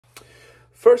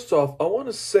First off, I want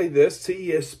to say this to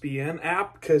ESPN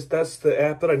app because that's the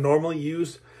app that I normally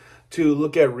use to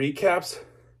look at recaps.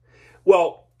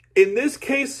 Well, in this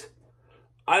case,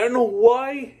 I don't know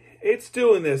why it's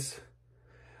doing this,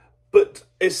 but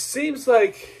it seems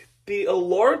like the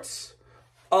alerts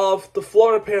of the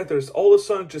Florida Panthers all of a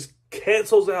sudden just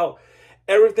cancels out.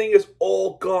 Everything is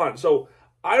all gone. So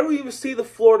I don't even see the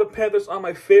Florida Panthers on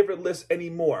my favorite list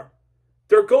anymore.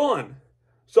 They're gone.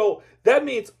 So that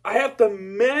means I have to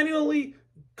manually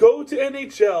go to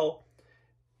NHL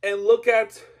and look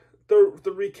at the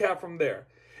recap from there.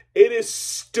 It is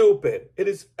stupid. It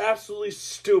is absolutely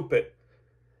stupid.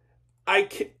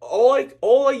 All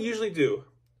I usually do,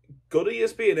 go to the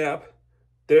ESPN app,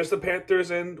 there's the Panthers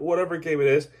and whatever game it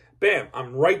is, bam,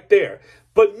 I'm right there.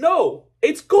 But no,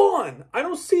 it's gone. I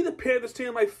don't see the Panthers team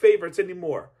in my favorites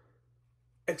anymore,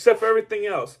 except for everything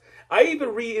else. I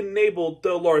even re-enabled the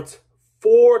alerts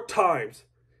 4 times,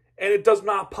 and it does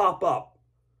not pop up.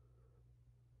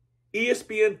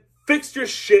 ESPN, fix your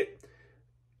shit,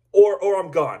 or I'm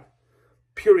gone.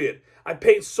 Period. I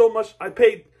paid so much. I'm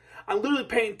literally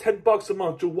paying $10 a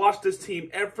month to watch this team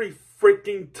every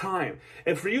freaking time.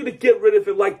 And for you to get rid of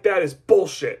it like that is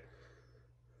bullshit.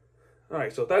 All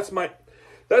right, so that's my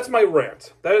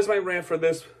rant. That is my rant for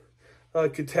this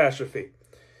catastrophe.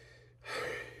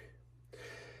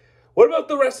 What about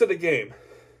the rest of the game?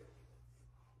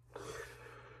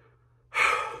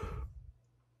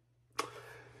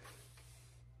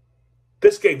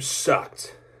 This game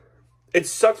sucked. It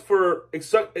sucked for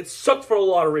a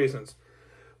lot of reasons.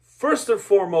 First and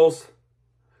foremost,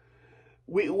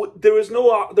 there was a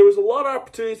lot of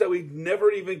opportunities that we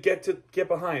never even get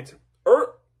behind.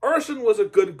 Ersson was a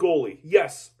good goalie,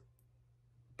 yes,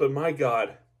 but my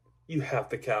God, you have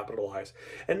to capitalize.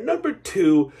 And number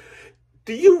 2,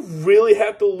 do you really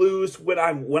have to lose when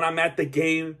I'm at the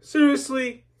game?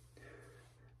 Seriously?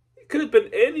 It could have been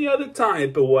any other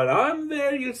time, but when I'm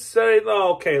there, you say,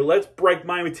 oh, okay, let's break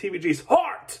Miami TVG's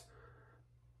heart.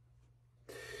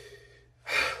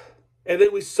 And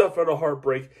then we suffered a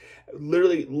heartbreak,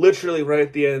 literally right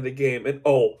at the end of the game. And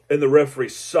the referee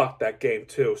sucked that game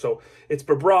too. So it's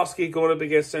Bobrovsky going up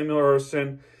against Samuel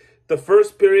Ersson. The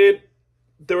first period,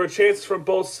 there were chances from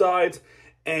both sides,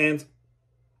 and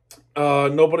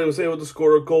nobody was able to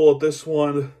score a goal at this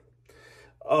one.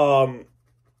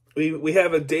 We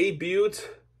have a debut.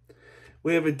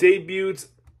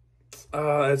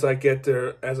 As I'm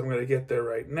going to get there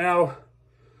right now.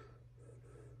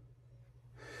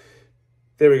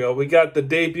 There we go. We got the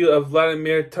debut of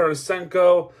Vladimir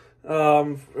Tarasenko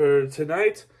for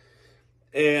tonight,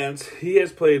 and he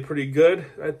has played pretty good,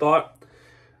 I thought.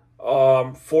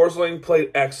 Forsling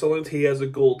played excellent. He has a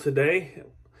goal today,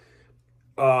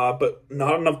 but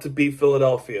not enough to beat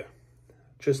Philadelphia.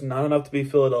 Just not enough to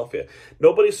beat Philadelphia.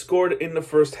 Nobody scored in the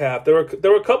first half. There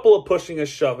were a couple of pushing and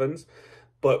shovings,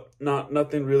 but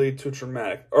nothing really too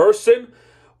dramatic. Ersson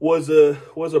was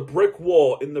a brick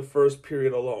wall in the first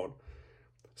period alone.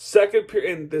 Second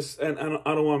period, and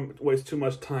I don't want to waste too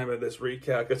much time in this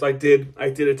recap because I did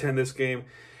attend this game,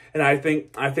 and I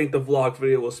think the vlog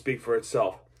video will speak for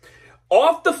itself.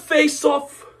 Off the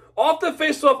face-off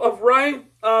of Ryan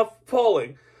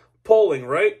Poling,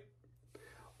 right?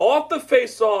 Off the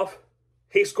face-off,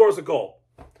 he scores a goal.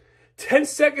 10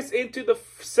 seconds into the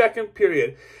second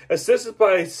period, assisted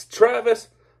by Travis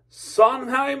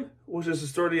Sondheim, which is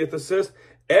his 30th assist,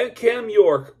 and Cam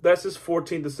York, that's his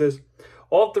 14th assist.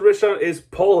 Off the wrist shot is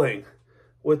Poling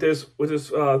with his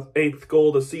 8th goal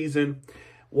of the season.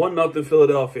 1-0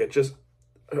 Philadelphia. Just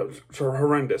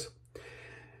horrendous.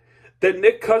 Then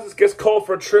Nick Cousins gets called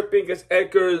for tripping against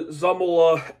Edgar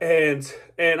Zamula, and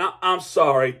I'm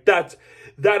sorry, that's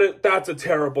a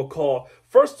terrible call.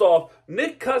 First off,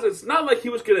 Nick Cousins, it's not like he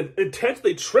was going to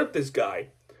intentionally trip this guy,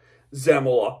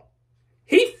 Zamula.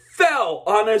 He fell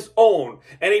on his own,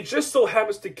 and he just so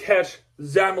happens to catch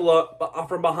Zamula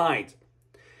from behind.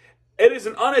 It is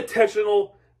an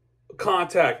unintentional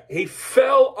contact. He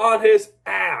fell on his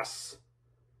ass.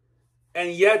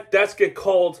 And yet that's get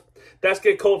called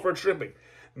for tripping.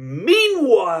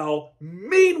 Meanwhile,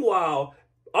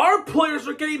 our players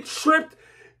are getting tripped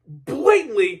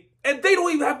blatantly, and they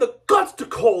don't even have the guts to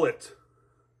call it.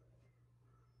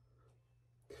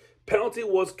 Penalty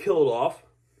was killed off.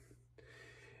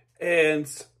 And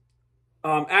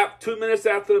 2 minutes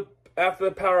after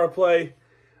the power play,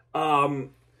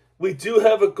 we do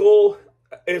have a goal.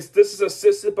 This is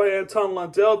assisted by Anton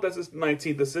Lundell. That's his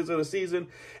 19th assist of the season.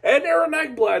 And Aaron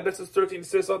Ekblad, that's his 13th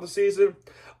assist of the season.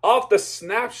 Off the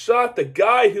snapshot, the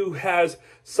guy who has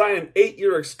signed an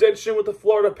 8-year extension with the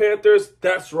Florida Panthers.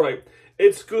 That's right.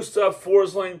 It's Gustav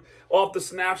Forsling off the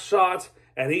snapshot.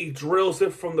 and he drills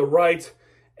it from the right,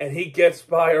 and he gets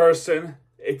by Erson.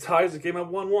 It ties the game at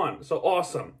 1-1. So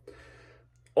awesome.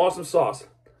 Awesome sauce.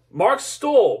 Mark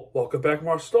Stoll. Welcome back,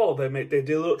 Mark Stoll. They did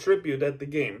a little tribute at the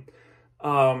game.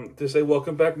 To say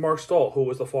welcome back, Mark Stoll, who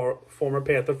was the former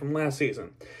Panther from last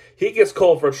season. He gets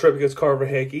called for a trip against Carver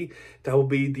Hickey. That will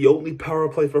be the only power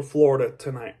play for Florida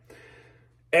tonight.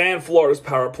 And Florida's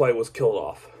power play was killed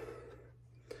off.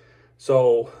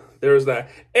 So there's that.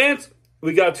 And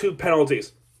we got 2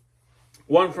 penalties.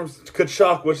 One from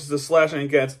Kachuk, which is the slashing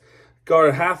against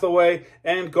Garnet Hathaway.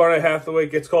 And Garnet Hathaway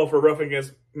gets called for a roughing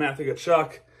against Matthew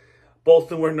Kachuk. Both of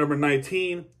them were number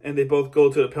 19, and they both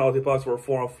go to the penalty box for a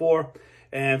 4-on-4,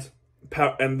 and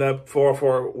that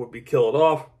 4-on-4 would be killed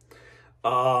off.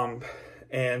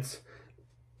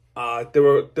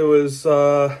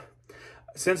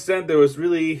 Since then there was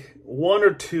really 1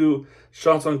 or 2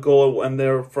 shots on goal, and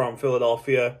they're from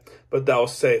Philadelphia, but that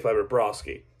was saved by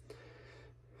Bobrovsky.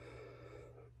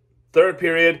 Third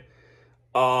period,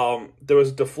 there was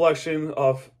a deflection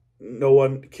of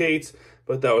Noah Cates,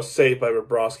 but that was saved by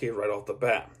Bobrovsky right off the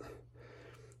bat.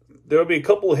 There will be a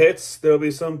couple of hits. There will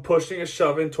be some pushing and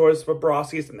shoving towards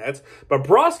Bobrovsky's nets.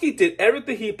 Bobrovsky did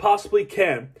everything he possibly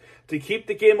can to keep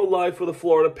the game alive for the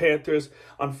Florida Panthers.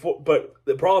 But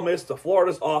the problem is the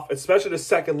Florida's off, especially the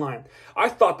second line. I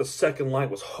thought the second line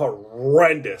was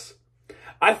horrendous.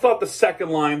 I thought the second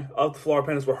line of the Florida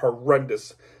Panthers were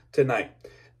horrendous tonight.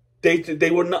 They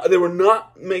were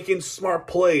not making smart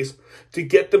plays to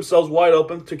get themselves wide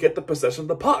open to get the possession of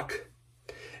the puck.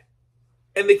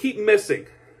 And they keep missing.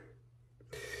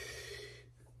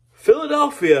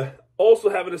 Philadelphia also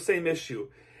having the same issue.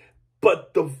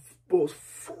 But the most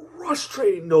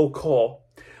frustrating no call.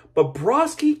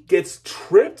 Bobrovsky gets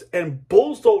tripped and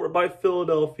bullsed over by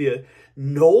Philadelphia.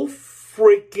 No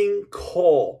freaking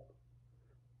call.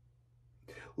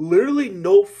 Literally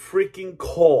no freaking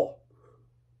call.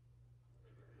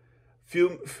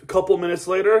 Couple minutes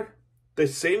later, the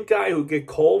same guy who get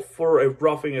called for a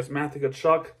roughing as Matthew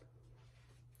Kachuk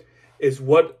is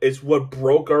what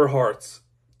broke our hearts.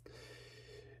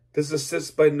 This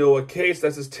assist by Noah Cates,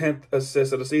 that's his 10th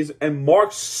assist of the season. And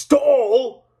Mark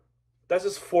Stoll, that's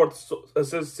his 4th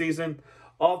assist season.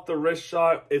 Off the wrist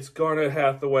shot, it's Garnet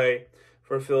Hathaway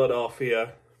for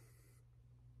Philadelphia.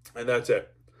 And that's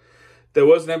it. There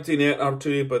was an empty net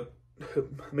opportunity, but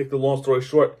make the long story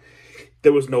short,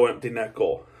 there was no empty net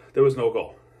goal. There was no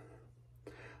goal.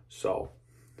 So,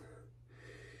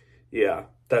 yeah,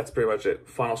 that's pretty much it.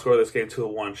 Final score of this game,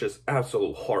 2-1. Just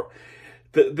absolute heart.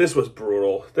 This was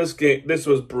brutal. This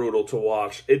was brutal to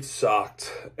watch. It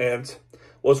sucked. And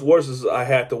what's worse is I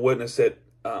had to witness it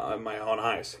on my own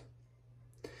eyes.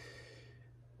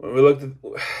 When we look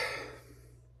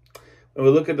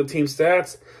at the team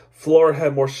stats, Florida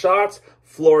had more shots.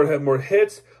 Florida had more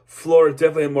hits. Florida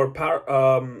definitely had more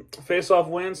power face-off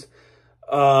wins.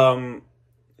 2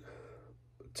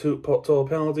 total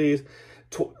penalties.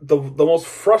 The most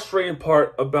frustrating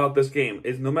part about this game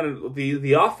is no matter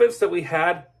the offense that we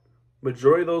had,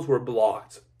 majority of those were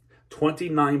blocked.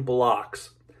 29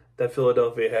 blocks that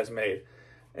Philadelphia has made.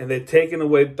 And they've taken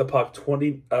away the puck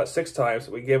 26 times.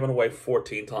 We gave it away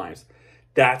 14 times.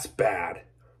 That's bad.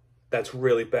 That's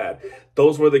really bad.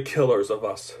 Those were the killers of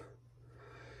us.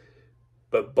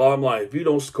 But bottom line, if you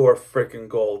don't score a freaking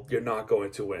goal, you're not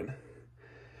going to win.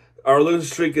 Our losing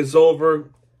streak is over.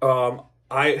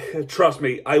 Trust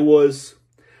me, I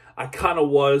kind of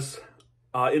was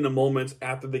in the moments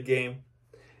after the game.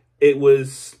 It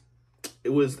was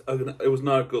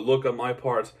not a good look on my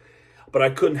part, but I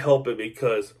couldn't help it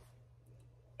because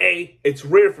A, it's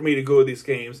rare for me to go to these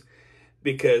games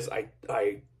because I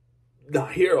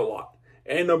not here a lot.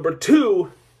 And number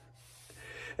two,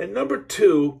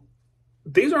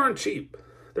 these aren't cheap.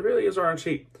 They really aren't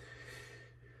cheap.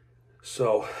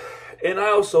 So, and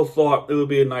I also thought it would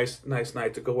be a nice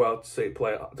night to go out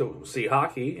to see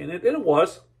hockey, and it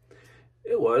was,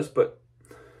 but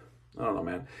I don't know,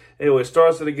 man. Anyway,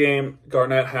 stars of the game: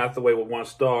 Garnet Hathaway with 1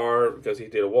 star because he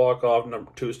did a walk-off.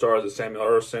 Number 2 stars is Samuel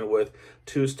Ersson with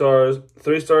 2 stars.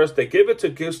 3 stars, they give it to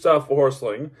Gustav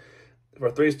Forsling for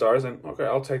 3 stars, and okay,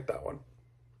 I'll take that one.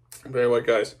 But anyway,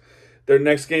 guys, their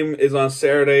next game is on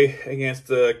Saturday against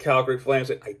the Calgary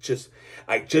Flames.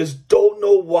 I just don't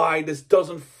know why this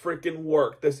doesn't freaking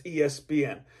work. This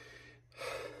ESPN.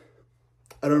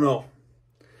 I don't know.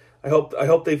 I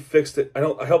hope they fixed it. I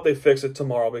hope they fix it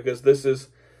tomorrow because this is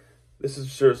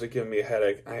seriously giving me a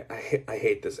headache. I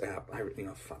hate this app.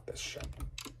 Fuck this shit.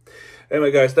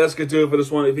 Anyway, guys, that's going to do it for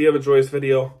this one. If you have enjoyed this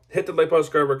video, hit the like button,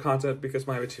 subscribe for content because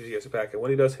my TV gets back. And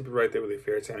when he does, he'll be right there with the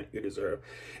fair entertainment you deserve.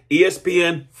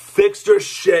 ESPN, fix their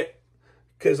shit.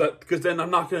 because then I'm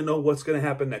not going to know what's going to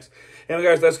happen next. Anyway,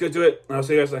 guys, that's going to do it. And I'll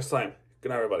see you guys next time. Good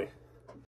night, everybody.